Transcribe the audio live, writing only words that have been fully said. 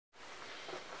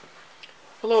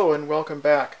Hello and welcome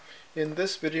back. In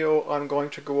this video I'm going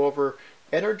to go over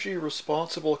energy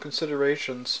responsible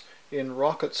considerations in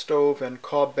rocket stove and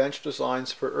cob bench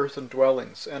designs for earthen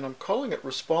dwellings, and I'm calling it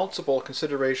responsible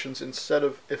considerations instead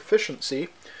of efficiency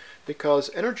because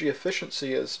energy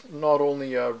efficiency is not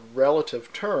only a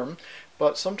relative term,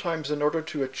 but sometimes in order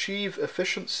to achieve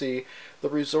efficiency the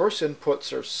resource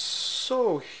inputs are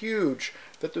so huge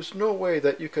that there's no way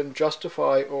that you can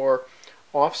justify or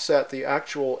offset the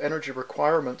actual energy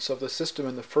requirements of the system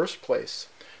in the first place.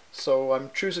 So I'm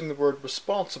choosing the word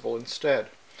responsible instead.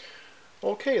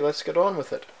 Okay, let's get on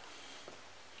with it.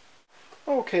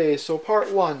 Okay, so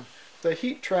part one, the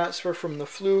heat transfer from the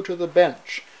flue to the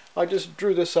bench. I just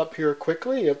drew this up here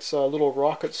quickly. It's a little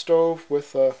rocket stove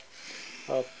with a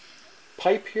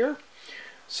pipe here.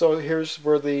 So here's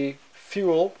where the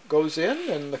fuel goes in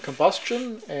and the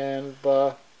combustion and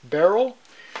the barrel,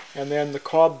 and then the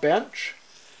cob bench,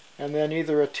 and then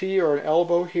either a T or an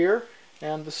elbow here,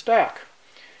 and the stack.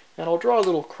 And I'll draw a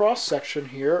little cross section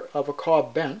here of a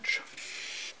cob bench.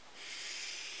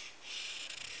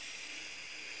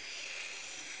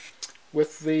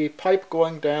 With the pipe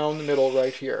going down the middle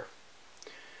right here.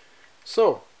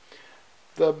 So,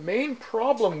 the main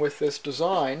problem with this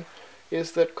design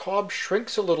is that cob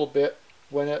shrinks a little bit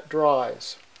when it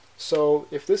dries. So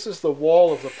if this is the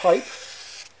wall of the pipe,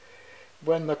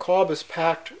 when the cob is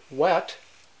packed wet,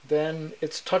 then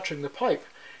it's touching the pipe.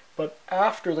 But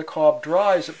after the cob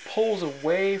dries, it pulls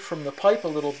away from the pipe a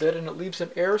little bit and it leaves an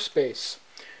airspace.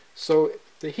 So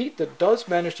the heat that does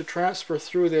manage to transfer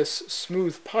through this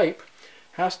smooth pipe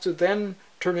has to then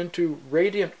turn into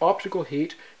radiant optical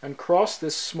heat and cross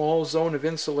this small zone of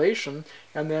insulation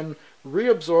and then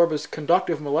reabsorb as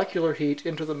conductive molecular heat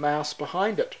into the mass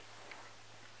behind it.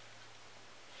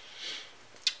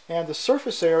 And the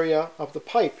surface area of the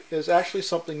pipe is actually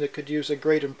something that could use a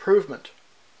great improvement.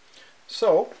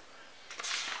 So,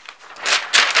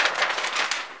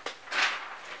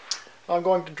 I'm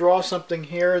going to draw something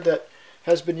here that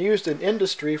has been used in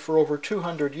industry for over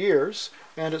 200 years,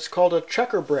 and it's called a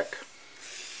checker brick.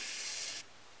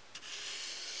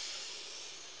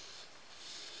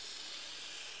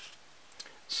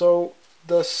 So,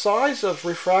 the size of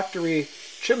refractory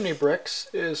chimney bricks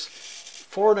is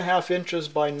 4.5 inches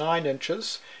by 9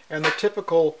 inches, and the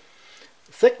typical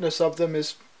thickness of them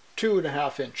is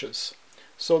 2.5 inches.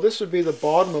 So this would be the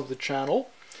bottom of the channel,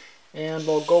 and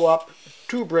they'll go up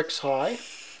 2 bricks high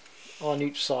on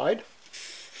each side,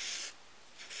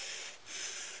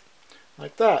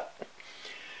 like that.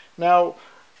 Now,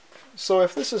 so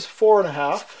if this is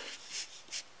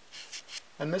 4.5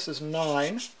 and this is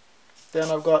 9, then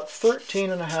I've got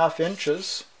 13.5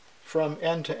 inches from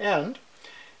end to end.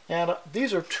 And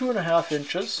these are 2.5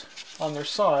 inches on their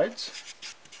sides,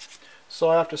 so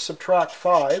I have to subtract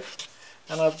 5,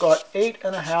 and I've got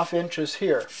 8.5 inches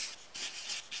here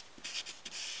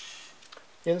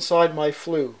inside my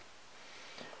flue.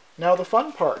 Now the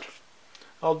fun part,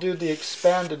 I'll do the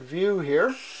expanded view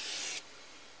here.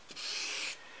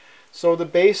 So the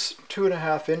base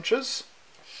 2.5 inches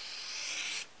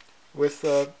with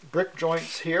brick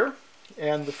joints here,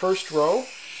 and the first row.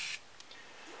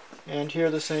 And here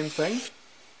the same thing.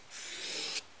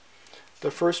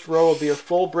 The first row will be a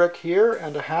full brick here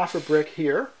and a half a brick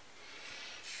here.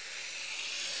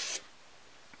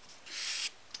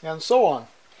 And so on.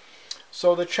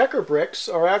 So the checker bricks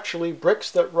are actually bricks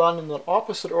that run in the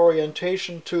opposite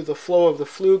orientation to the flow of the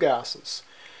flue gases.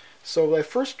 So my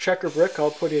first checker brick I'll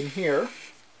put in here.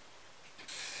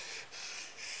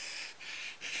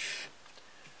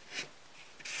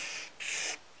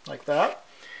 Like that.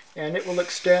 And it will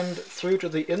extend through to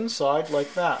the inside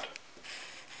like that.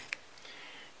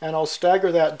 And I'll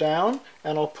stagger that down,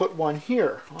 and I'll put one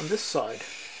here on this side.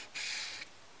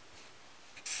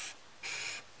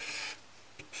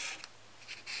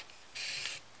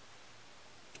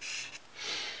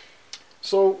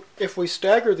 So if we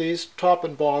stagger these top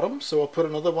and bottom, so I'll put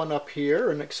another one up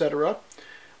here and etc.,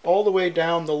 all the way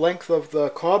down the length of the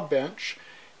cob bench,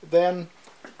 then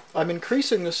I'm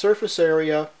increasing the surface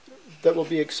area that will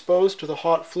be exposed to the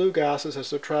hot flue gases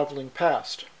as they're traveling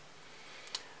past.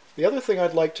 The other thing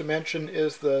I'd like to mention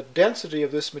is the density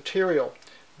of this material.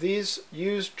 These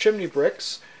used chimney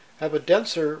bricks have a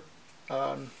denser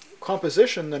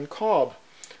composition than cob,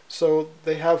 so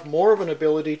they have more of an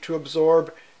ability to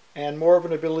absorb and more of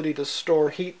an ability to store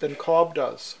heat than cob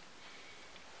does.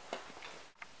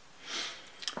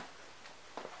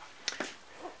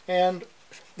 And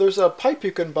there's a pipe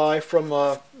you can buy from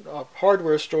a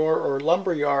hardware store or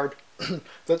lumber yard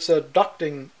that's a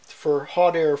ducting for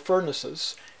hot air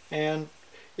furnaces, and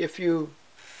if you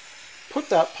put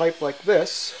that pipe like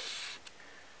this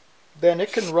then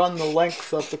it can run the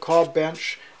length of the cob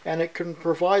bench, and it can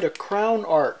provide a crown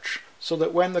arch so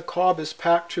that when the cob is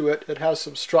packed to it, it has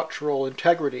some structural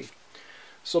integrity.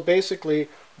 So basically,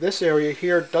 this area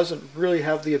here doesn't really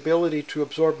have the ability to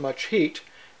absorb much heat,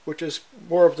 which is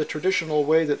more of the traditional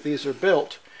way that these are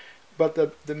built. But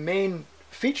the main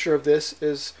feature of this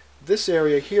is this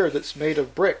area here that's made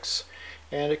of bricks.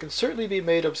 And it can certainly be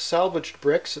made of salvaged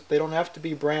bricks. They don't have to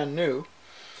be brand new.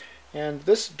 And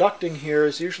this ducting here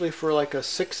is usually for like a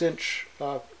 6-inch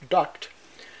duct.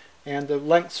 And the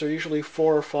lengths are usually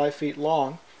 4 or 5 feet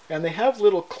long. And they have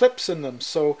little clips in them,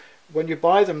 so when you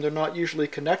buy them, they're not usually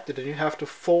connected, and you have to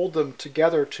fold them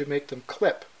together to make them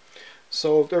clip.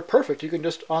 So they're perfect. You can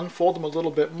just unfold them a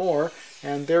little bit more,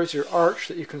 and there's your arch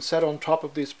that you can set on top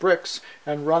of these bricks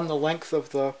and run the length of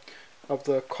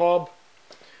the cob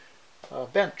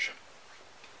bench.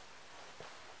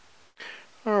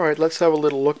 Alright, let's have a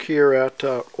little look here at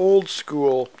old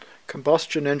school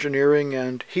combustion engineering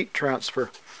and heat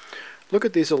transfer. Look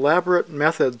at these elaborate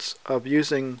methods of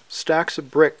using stacks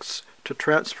of bricks to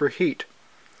transfer heat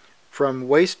from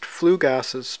waste flue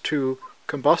gases to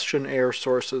combustion air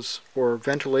sources or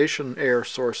ventilation air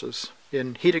sources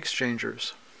in heat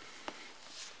exchangers.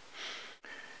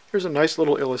 Here's a nice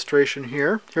little illustration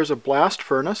here. Here's a blast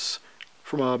furnace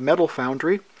from a metal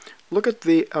foundry. Look at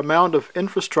the amount of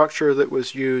infrastructure that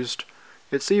was used.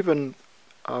 It's even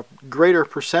a greater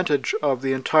percentage of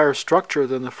the entire structure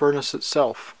than the furnace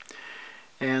itself.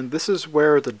 And this is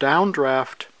where the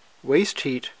downdraft waste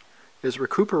heat is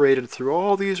recuperated through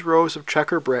all these rows of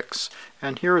checker bricks,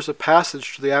 and here is a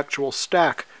passage to the actual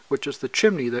stack, which is the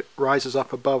chimney that rises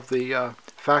up above the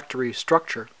factory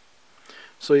structure.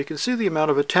 So you can see the amount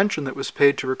of attention that was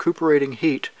paid to recuperating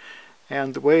heat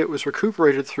and the way it was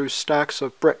recuperated through stacks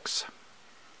of bricks.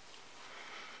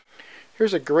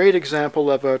 Here's a great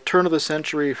example of a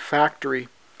turn-of-the-century factory.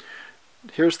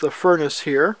 Here's the furnace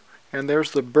here, and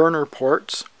there's the burner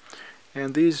ports,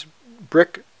 and these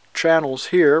brick channels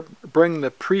here bring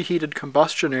the preheated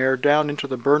combustion air down into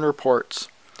the burner ports,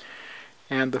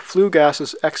 and the flue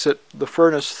gases exit the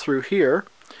furnace through here,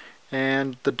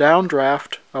 and the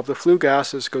downdraft of the flue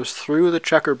gases goes through the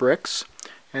checker bricks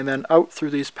and then out through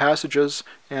these passages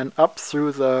and up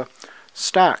through the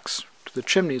stacks to the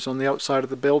chimneys on the outside of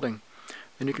the building.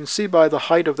 And you can see by the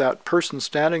height of that person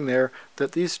standing there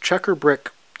that these checker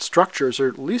brick structures are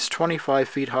at least 25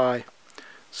 feet high.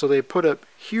 So they put a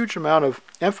huge amount of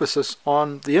emphasis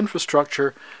on the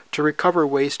infrastructure to recover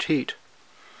waste heat.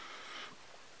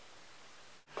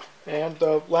 And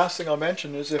the last thing I'll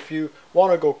mention is if you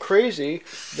want to go crazy,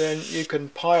 then you can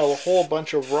pile a whole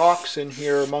bunch of rocks in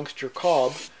here amongst your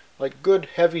cob, like good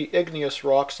heavy igneous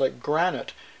rocks like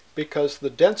granite, because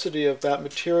the density of that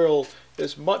material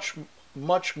is much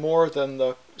more than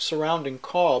the surrounding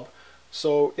cob.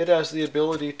 So it has the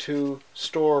ability to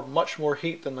store much more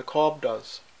heat than the cob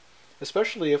does,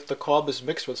 especially if the cob is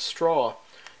mixed with straw.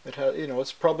 It has,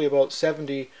 it's probably about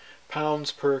 70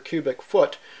 pounds per cubic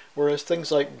foot, whereas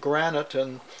things like granite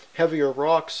and heavier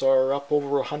rocks are up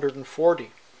over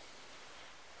 140.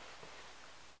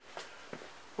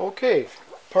 Okay,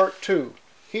 part 2,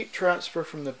 heat transfer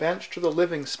from the bench to the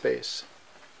living space.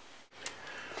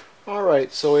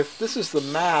 Alright, so if this is the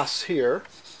mass here,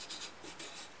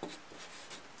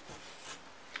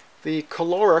 the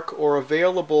caloric or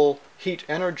available heat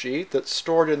energy that's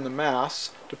stored in the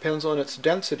mass depends on its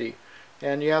density.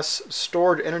 And yes,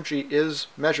 stored energy is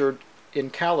measured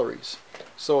in calories,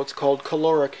 so it's called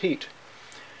caloric heat.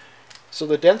 So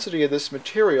the density of this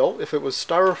material, if it was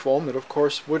styrofoam, it of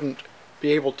course wouldn't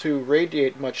be able to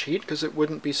radiate much heat because it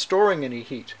wouldn't be storing any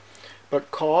heat.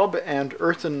 But cob and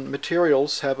earthen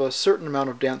materials have a certain amount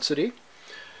of density,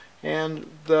 and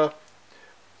the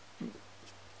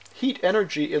heat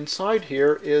energy inside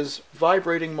here is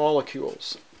vibrating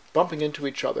molecules bumping into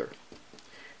each other.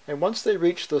 And once they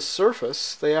reach the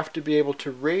surface, they have to be able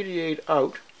to radiate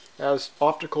out as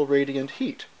optical radiant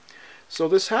heat. So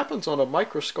this happens on a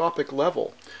microscopic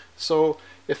level. So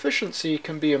efficiency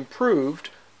can be improved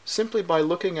simply by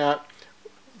looking at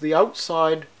the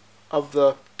outside of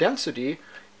the density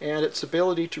and its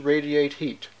ability to radiate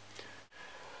heat.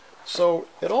 So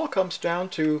it all comes down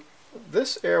to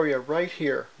this area right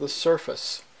here, the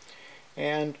surface.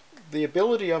 And the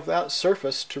ability of that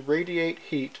surface to radiate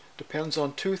heat depends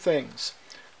on two things: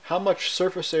 how much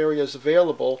surface area is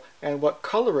available and what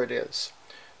color it is.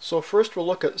 So first we'll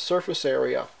look at surface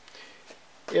area.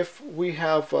 If we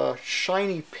have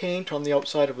shiny paint on the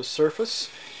outside of a surface,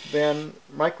 then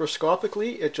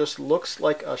microscopically it just looks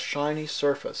like a shiny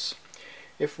surface.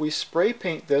 If we spray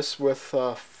paint this with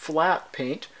flat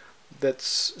paint,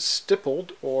 that's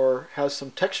stippled or has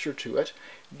some texture to it,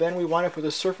 then we wind up with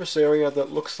a surface area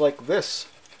that looks like this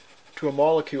to a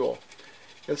molecule.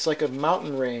 It's like a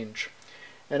mountain range.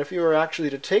 And if you were actually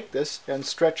to take this and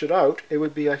stretch it out, it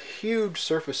would be a huge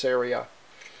surface area.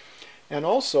 And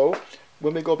also,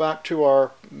 when we go back to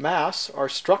our mass, our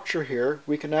structure here,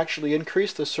 we can actually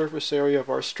increase the surface area of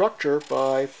our structure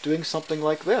by doing something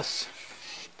like this.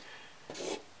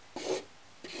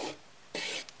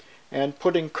 And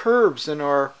putting curves in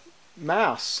our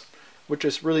mass, which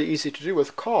is really easy to do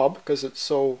with cob because it's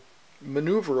so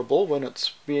maneuverable when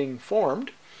it's being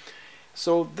formed.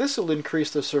 So this will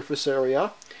increase the surface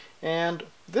area, and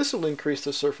this will increase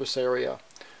the surface area.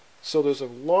 So there's a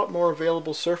lot more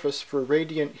available surface for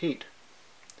radiant heat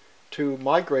to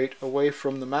migrate away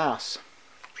from the mass.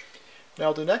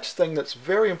 Now the next thing that's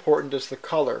very important is the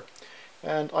color.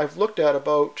 And I've looked at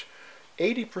about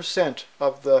 80%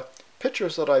 of the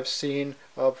pictures that I've seen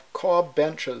of cob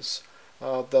benches.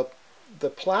 The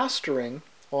plastering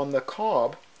on the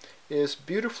cob is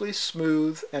beautifully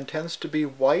smooth and tends to be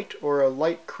white or a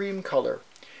light cream color.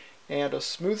 And a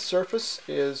smooth surface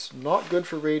is not good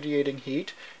for radiating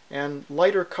heat, and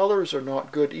lighter colors are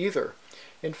not good either.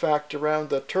 In fact, around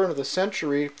the turn of the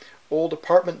century, old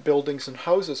apartment buildings and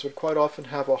houses would quite often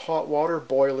have a hot water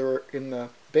boiler in the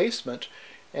basement,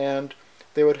 and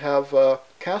they would have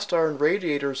cast iron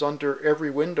radiators under every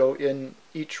window in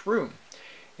each room.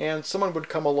 And someone would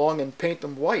come along and paint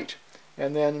them white,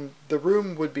 and then the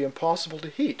room would be impossible to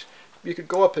heat. You could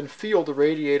go up and feel the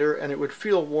radiator and it would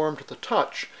feel warm to the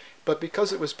touch, but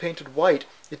because it was painted white,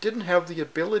 it didn't have the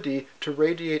ability to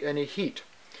radiate any heat.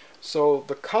 So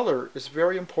the color is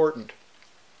very important.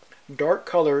 Dark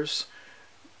colors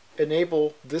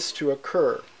enable this to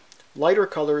occur. Lighter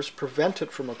colors prevent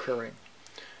it from occurring.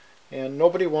 And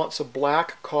nobody wants a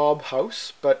black cob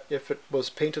house, but if it was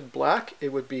painted black,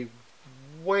 it would be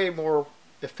way more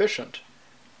efficient,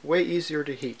 way easier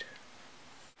to heat.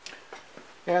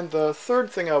 And the third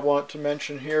thing I want to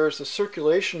mention here is the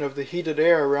circulation of the heated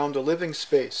air around the living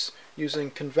space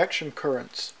using convection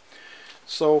currents.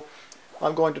 So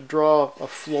I'm going to draw a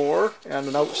floor and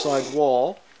an outside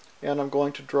wall, and I'm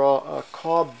going to draw a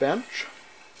cob bench.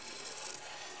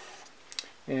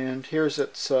 And here's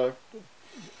its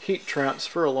heat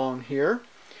transfer along here.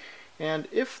 And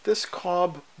if this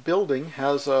cob building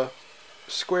has a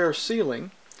square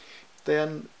ceiling,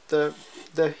 then the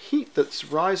heat that's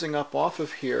rising up off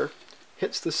of here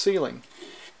hits the ceiling,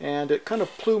 and it kind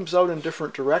of plumes out in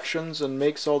different directions and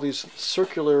makes all these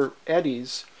circular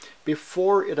eddies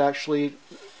before it actually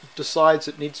decides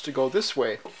it needs to go this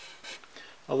way,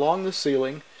 along the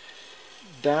ceiling,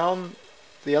 down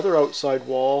the other outside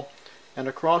wall, and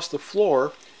across the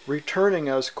floor, returning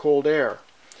as cold air.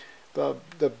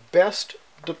 The best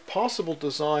possible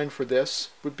design for this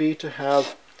would be to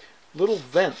have little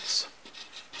vents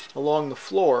along the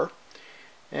floor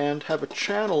and have a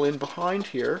channel in behind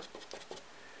here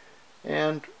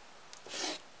and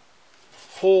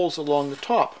holes along the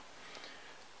top,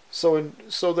 so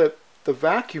that the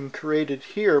vacuum created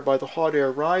here by the hot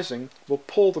air rising will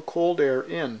pull the cold air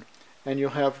in, and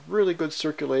you'll have really good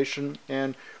circulation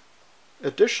and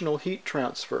additional heat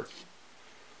transfer.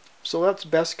 So that's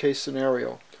best case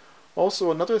scenario.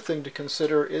 Also, another thing to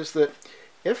consider is that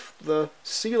if the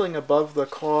ceiling above the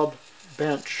cob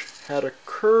bench had a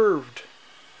curved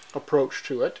approach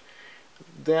to it,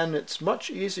 then it's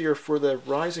much easier for the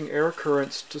rising air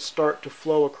currents to start to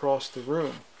flow across the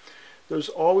room. There's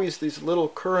always these little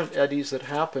current eddies that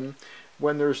happen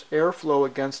when there's airflow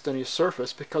against any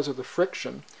surface because of the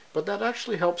friction, but that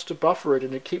actually helps to buffer it,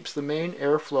 and it keeps the main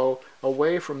airflow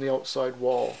away from the outside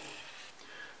wall.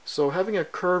 So having a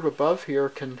curve above here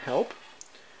can help,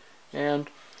 and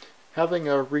having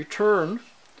a return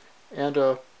and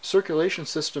a circulation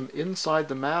system inside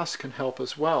the mass can help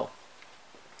as well.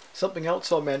 Something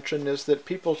else I'll mention is that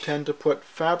people tend to put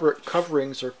fabric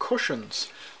coverings or cushions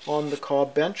on the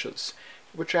cob benches,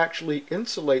 which actually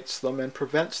insulates them and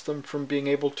prevents them from being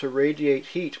able to radiate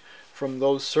heat from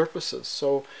those surfaces.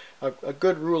 So a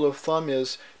good rule of thumb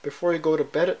is, before you go to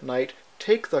bed at night,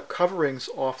 take the coverings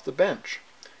off the bench,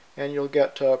 and you'll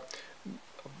get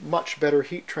much better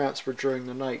heat transfer during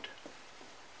the night.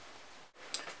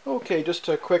 Okay, just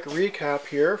a quick recap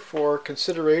here for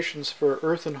considerations for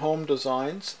earthen home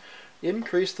designs.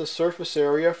 Increase the surface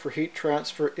area for heat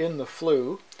transfer in the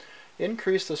flue.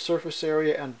 Increase the surface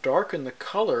area and darken the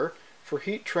color for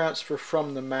heat transfer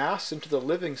from the mass into the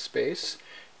living space.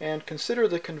 And consider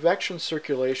the convection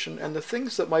circulation and the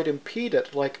things that might impede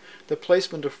it, like the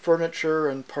placement of furniture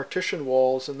and partition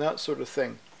walls and that sort of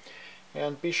thing.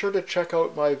 And be sure to check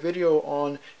out my video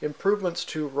on improvements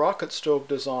to rocket stove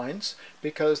designs,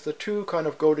 because the two kind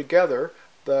of go together,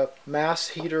 the mass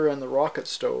heater and the rocket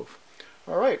stove.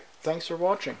 Alright, thanks for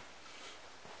watching.